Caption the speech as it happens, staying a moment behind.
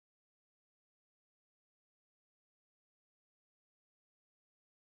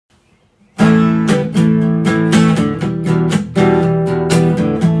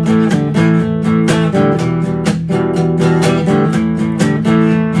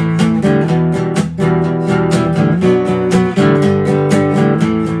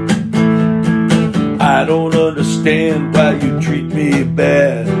understand why you treat me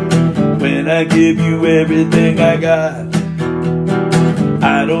bad when I give you everything I got.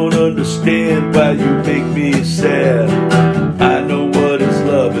 I don't understand why you make me sad. I know what is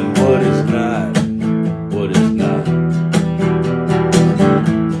love and what is not. What is not.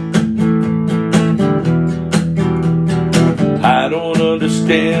 I don't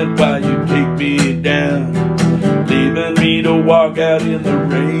understand why you take me down, leaving me to walk out in the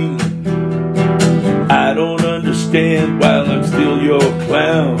rain. I don't understand why I'm still your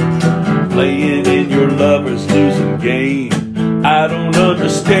clown, playing in your lover's losing game. I don't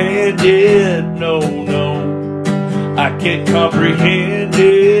understand it, no, no. I can't comprehend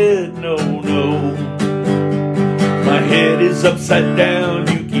it, no, no. My head is upside down,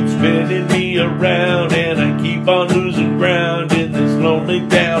 you keep spinning me around, and I keep on losing ground in this lonely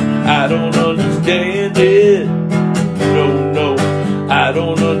town. I don't understand it, no, no. I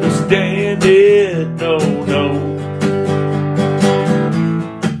don't understand it, no, no.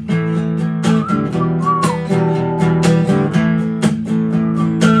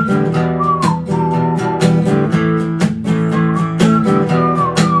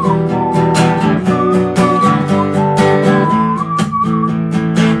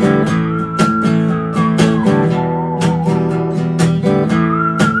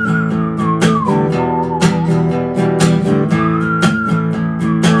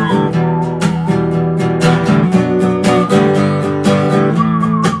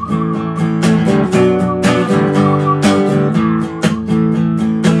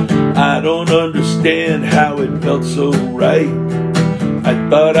 I don't understand how it felt so right. I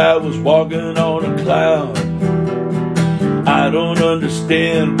thought I was walking on a cloud. I don't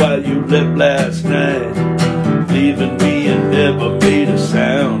understand why you left last night, leaving me and never made a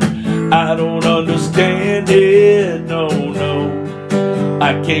sound. I don't understand it, no, no.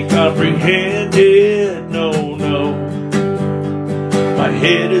 I can't comprehend it, no, no. My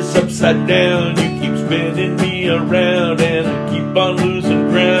head is upside down, you keep spinning me around, and I keep on losing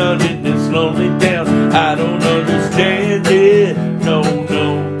ground in this lonely town. I don't understand it, no,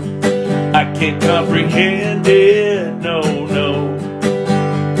 no. I can't comprehend it, no, no.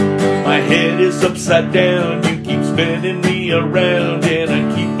 My head is upside down, you keep spinning me around, and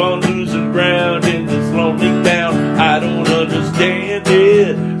I keep